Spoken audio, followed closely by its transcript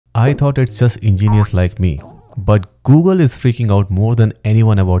I thought it's just engineers like me, but Google is freaking out more than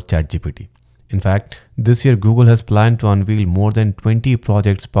anyone about ChatGPT. In fact, this year Google has planned to unveil more than 20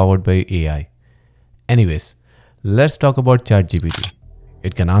 projects powered by AI. Anyways, let's talk about ChatGPT.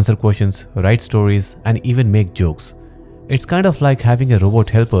 It can answer questions, write stories, and even make jokes. It's kind of like having a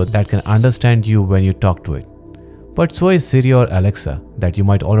robot helper that can understand you when you talk to it. But so is Siri or Alexa that you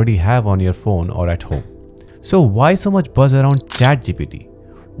might already have on your phone or at home. So why so much buzz around ChatGPT?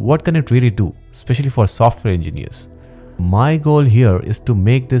 What can it really do, especially for software engineers? My goal here is to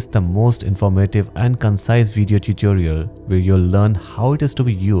make this the most informative and concise video tutorial where you'll learn how it is to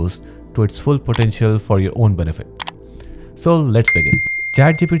be used to its full potential for your own benefit. So let's begin.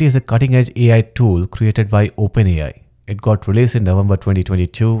 ChatGPT is a cutting-edge AI tool created by OpenAI. It got released in November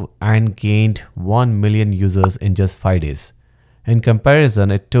 2022 and gained 1 million users in just 5 days. In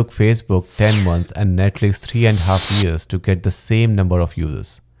comparison, it took Facebook 10 months and Netflix 3.5 years to get the same number of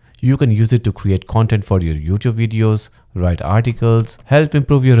users. You can use it to create content for your YouTube videos, write articles, help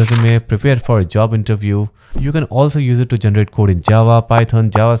improve your resume, prepare for a job interview. You can also use it to generate code in Java,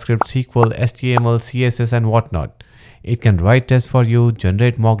 Python, JavaScript, SQL, HTML, CSS, and whatnot. It can write tests for you,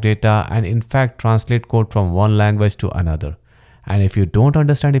 generate mock data, and in fact translate code from one language to another. And if you don't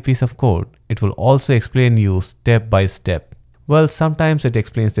understand a piece of code, it will also explain you step by step. Well, sometimes it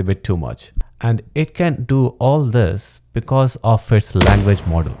explains a bit too much. And it can do all this because of its language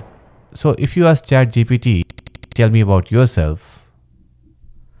model. So if you ask ChatGPT, tell me about yourself,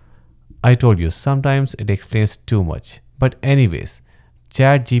 I told you sometimes it explains too much. But anyways,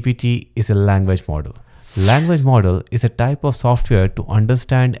 ChatGPT is a language model. Language model is a type of software to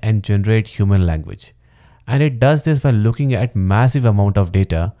understand and generate human language. And it does this by looking at massive amount of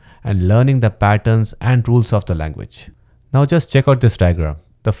data and learning the patterns and rules of the language. Now just check out this diagram.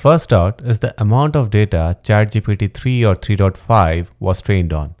 The first dot is the amount of data ChatGPT 3 or 3.5 was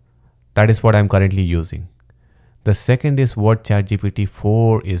trained on. That is what I'm currently using. The second is what ChatGPT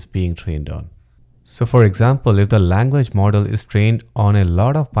 4 is being trained on. So for example, if the language model is trained on a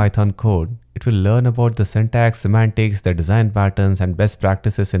lot of Python code, it will learn about the syntax, semantics, the design patterns, and best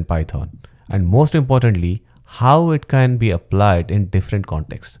practices in Python. And most importantly, how it can be applied in different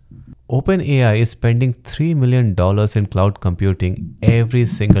contexts. OpenAI is spending $3 million in cloud computing every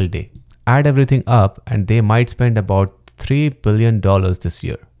single day. Add everything up and they might spend about $3 billion this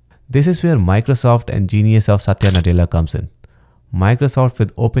year. This is where Microsoft and genius of Satya Nadella comes in. Microsoft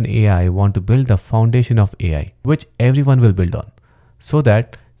with OpenAI want to build the foundation of AI, which everyone will build on, so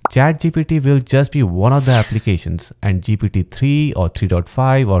that ChatGPT will just be one of the applications and GPT-3 or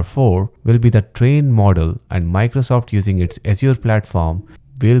 3.5 or 4 will be the trained model, and Microsoft using its Azure platform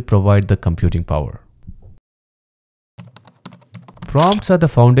will provide the computing power. Prompts are the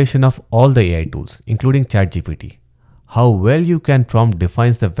foundation of all the AI tools, including ChatGPT. How well you can prompt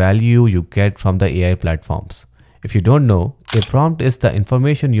defines the value you get from the AI platforms. If you don't know, a prompt is the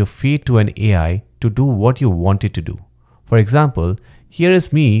information you feed to an AI to do what you want it to do. For example, here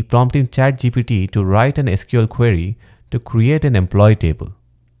is me prompting ChatGPT to write an SQL query to create an employee table.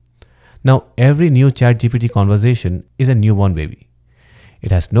 Now, every new ChatGPT conversation is a newborn baby.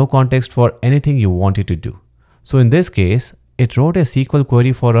 It has no context for anything you want it to do. So in this case, it wrote a SQL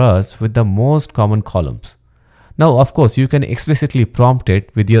query for us with the most common columns. Now, of course, you can explicitly prompt it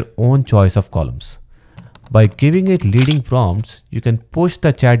with your own choice of columns. By giving it leading prompts, you can push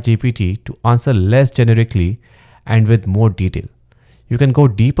the ChatGPT to answer less generically and with more detail. You can go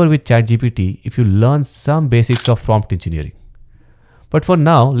deeper with ChatGPT if you learn some basics of prompt engineering. But for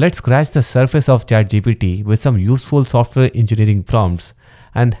now, let's scratch the surface of ChatGPT with some useful software engineering prompts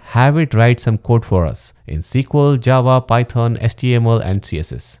and have it write some code for us in SQL, Java, Python, HTML, and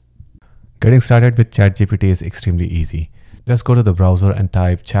CSS. Getting started with ChatGPT is extremely easy. Just go to the browser and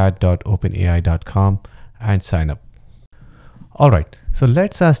type chat.openai.com and sign up. Alright, so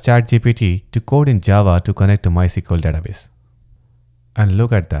let's ask ChatGPT to code in Java to connect to MySQL database. And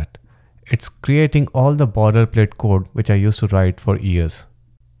look at that. It's creating all the boilerplate code which I used to write for years.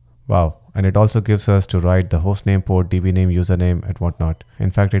 Wow. And it also gives us to write the hostname, port, DB name, username, and whatnot.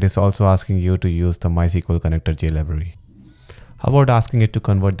 In fact, it is also asking you to use the MySQL connector JLibrary. How about asking it to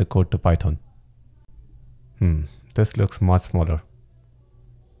convert the code to Python? This looks much smaller.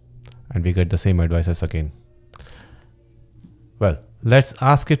 And we get the same advices again. Well, let's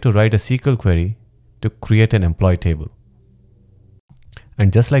ask it to write a SQL query to create an employee table.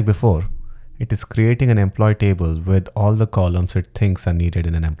 And just like before, it is creating an employee table with all the columns it thinks are needed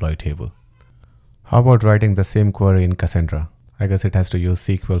in an employee table. How about writing the same query in Cassandra? I guess it has to use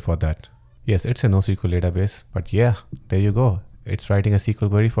SQL for that. Yes, it's a NoSQL database, but yeah, there you go. It's writing a SQL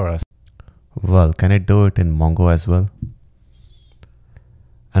query for us. Well, can it do it in Mongo as well?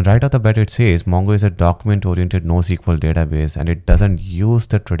 And right off the bat, it says Mongo is a document-oriented NoSQL database and it doesn't use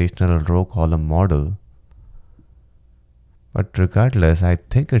the traditional row column model. But regardless, I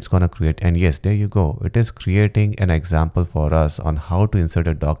think it's going to create, and yes, there you go. It is creating an example for us on how to insert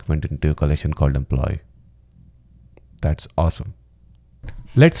a document into a collection called employee. That's awesome.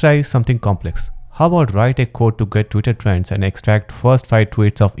 Let's try something complex. How about write a code to get Twitter trends and extract first 5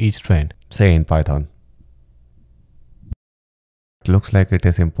 tweets of each trend, say in Python. It looks like it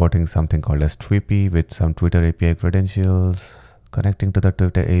is importing something called as Tweepy with some Twitter API credentials, connecting to the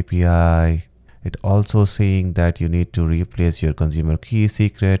Twitter API. It also saying that you need to replace your consumer key,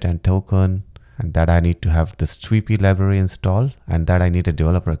 secret, and token, and that I need to have this Tweepy library installed, and that I need a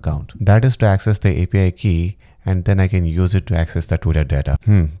developer account. That is to access the API key, and then I can use it to access the Twitter data.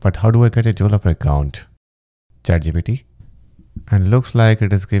 But how do I get a developer account? ChatGPT. And looks like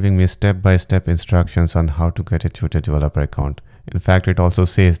it is giving me step-by-step instructions on how to get a Twitter developer account. In fact, it also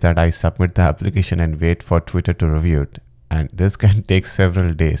says that I submit the application and wait for Twitter to review it. And this can take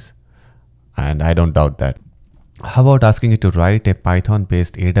several days. And I don't doubt that. How about asking it to write a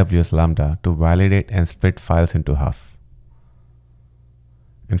Python-based AWS Lambda to validate and split files into half?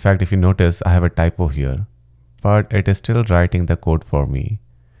 In fact, if you notice, I have a typo here, but it is still writing the code for me.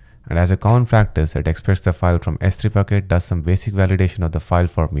 And as a common practice, it exports the file from S3 bucket, does some basic validation of the file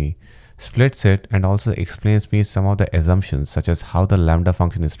for me, splits it, and also explains me some of the assumptions such as how the Lambda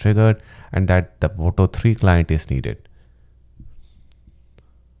function is triggered and that the Moto3 client is needed.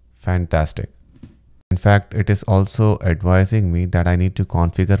 Fantastic. In fact, it is also advising me that I need to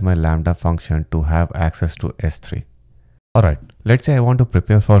configure my Lambda function to have access to S3. Alright, let's say I want to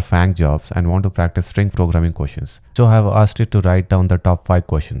prepare for FANG jobs and want to practice string programming questions. So I have asked it to write down the top 5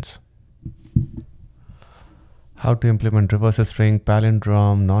 questions. How to implement reverse string,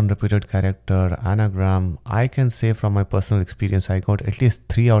 palindrome, non-repeated character, anagram. I can say from my personal experience, I got at least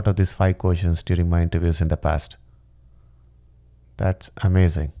 3 out of these 5 questions during my interviews in the past. That's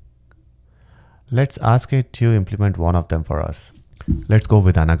amazing. Let's ask it to implement one of them for us. Let's go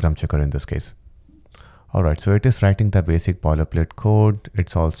with anagram checker in this case. Alright, so it is writing the basic boilerplate code.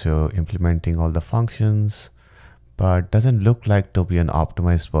 It's also implementing all the functions, but doesn't look like to be an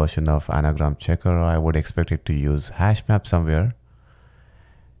optimized version of anagram checker. I would expect it to use hash map somewhere.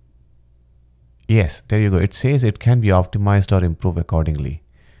 Yes, there you go. It says it can be optimized or improved accordingly.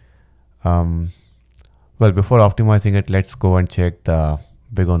 Well, before optimizing it, let's go and check the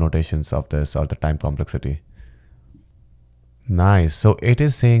big O notations of this or the time complexity. Nice. So it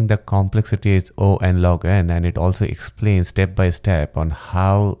is saying the complexity is O n log n, and it also explains step by step on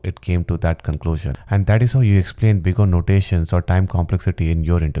how it came to that conclusion. And that is how you explain big O notations or time complexity in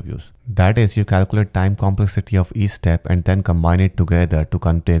your interviews. That is, you calculate time complexity of each step and then combine it together to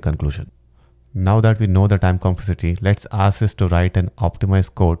come to a conclusion. Now that we know the time complexity, let's ask this to write an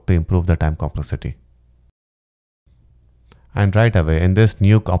optimized code to improve the time complexity. And right away, in this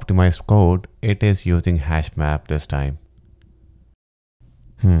new optimized code, it is using hash map this time.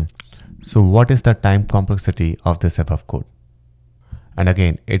 So what is the time complexity of this above code? And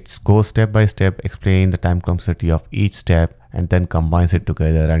again, it goes step by step, explain the time complexity of each step and then combines it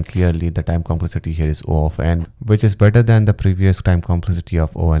together. And clearly the time complexity here is O of n, which is better than the previous time complexity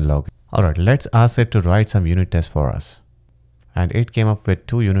of O n log. Alright, let's ask it to write some unit tests for us. And it came up with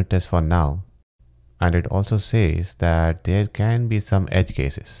 2 unit tests for now. And it also says that there can be some edge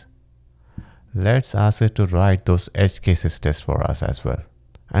cases. Let's ask it to write those edge cases tests for us as well.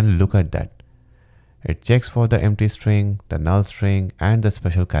 And look at that. It checks for the empty string, the null string, and the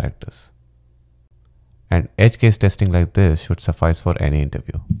special characters. And edge case testing like this should suffice for any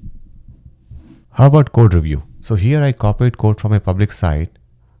interview. How about code review? So here I copied code from a public site.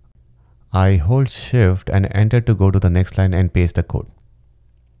 I hold shift and enter to go to the next line and paste the code.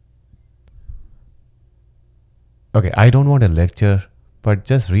 Okay, I don't want a lecture, but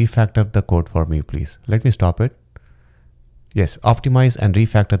just refactor the code for me, please. Let me stop it. Yes, optimize and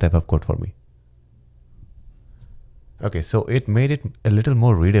refactor the above code for me. Okay, so it made it a little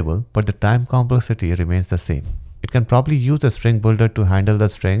more readable, but the time complexity remains the same. It can probably use the string builder to handle the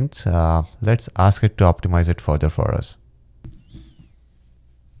strings. Let's ask it to optimize it further for us.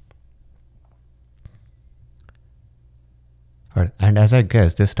 All right, and as I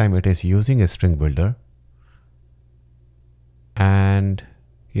guess, this time it is using a string builder. And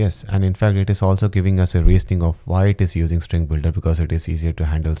yes, and in fact, it is also giving us a reasoning of why it is using string builder, because it is easier to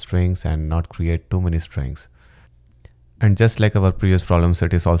handle strings and not create too many strings. And just like our previous problems,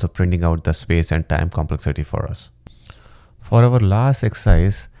 it is also printing out the space and time complexity for us. For our last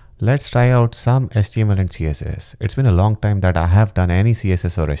exercise, let's try out some HTML and CSS. It's been a long time that I have done any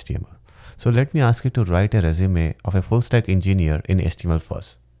CSS or HTML. So let me ask you to write a resume of a full stack engineer in HTML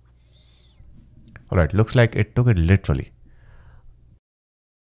first. Alright, looks like it took it literally.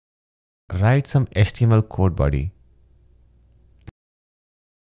 Write some HTML code, buddy.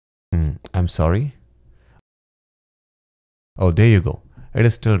 I'm sorry. Oh, there you go. It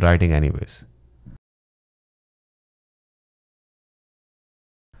is still writing anyways.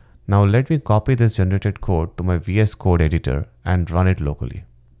 Now let me copy this generated code to my VS Code editor and run it locally.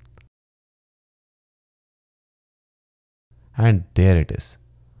 And there it is.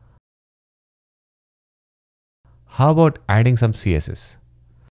 How about adding some CSS?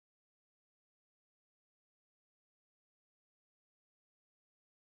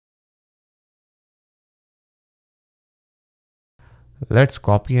 Let's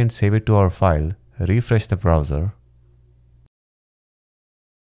copy and save it to our file, refresh the browser.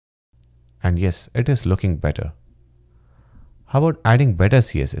 And yes, it is looking better. How about adding better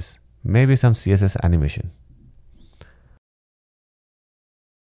CSS? Maybe some CSS animation.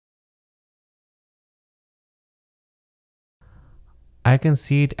 I can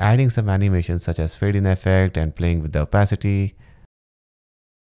see it adding some animations such as fade in effect and playing with the opacity.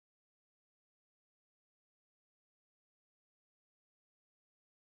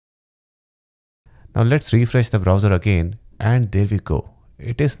 Now let's refresh the browser again, and there we go.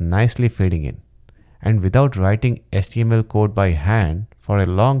 It is nicely fading in. And without writing HTML code by hand for a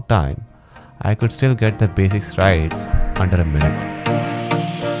long time, I could still get the basics right under a minute.